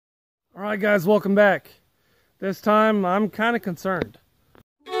All right, guys, welcome back. This time, I'm kind of concerned.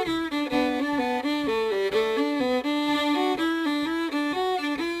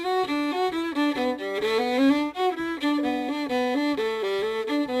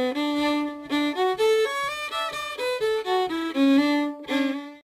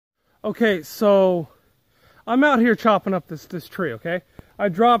 Okay, so I'm out here chopping up this tree, okay? I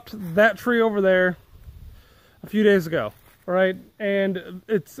dropped that tree over there a few days ago. All right, and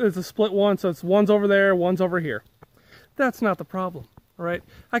it's a split one, so it's one's over there, one's over here. That's not the problem, all right?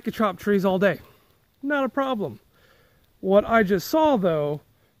 I could chop trees all day, not a problem. What I just saw though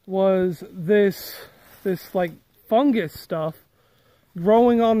was this like fungus stuff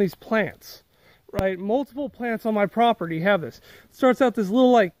growing on these plants, right? Multiple plants on my property have this. It starts out this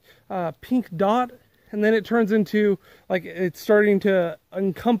little like pink dot, and then it turns into like it's starting to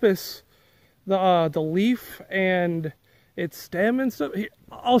encompass the leaf and its stem and stuff. Here,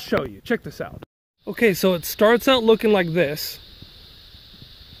 I'll show you. Check this out. Okay, so it starts out looking like this.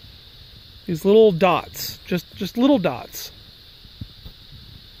 These little dots, just little dots.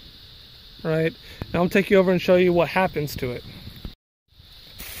 Right? Now I'm gonna take you over and show you what happens to it.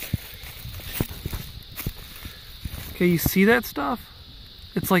 Okay, you see that stuff?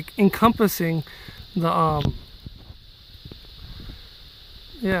 It's like encompassing the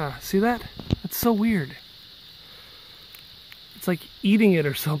yeah, see that? It's so weird. It's like eating it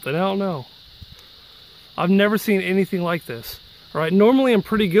or something. I don't know. I've never seen anything like this. All right, normally I'm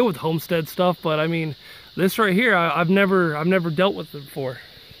pretty good with Homestead stuff, but I mean, this right here, I've never dealt with it before.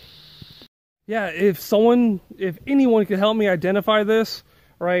 Yeah, if anyone could help me identify this,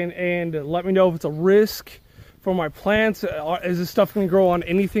 right, and let me know if it's a risk for my plants. Is this stuff going to grow on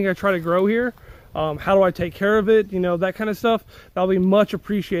anything I try to grow here? How do I take care of it? You know, that kind of stuff. That'll be much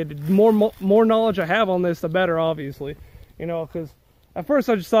appreciated. More knowledge I have on this, the better, obviously. You know, because at first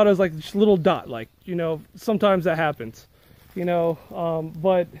I just thought it was like this little dot, like, you know, sometimes that happens, you know,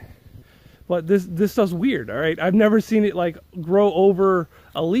 but this stuff's weird. All right, I've never seen it like grow over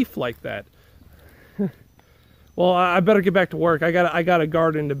a leaf like that. Well, I better get back to work. I got a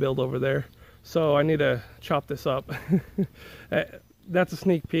garden to build over there, so I need to chop this up. That's a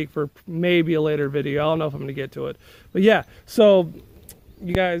sneak peek for maybe a later video. I don't know if I'm gonna get to it, but yeah. So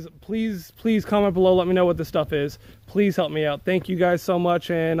you guys, please comment below. Let me know what this stuff is. Please help me out. Thank you guys so much,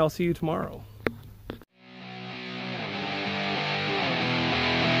 and I'll see you tomorrow.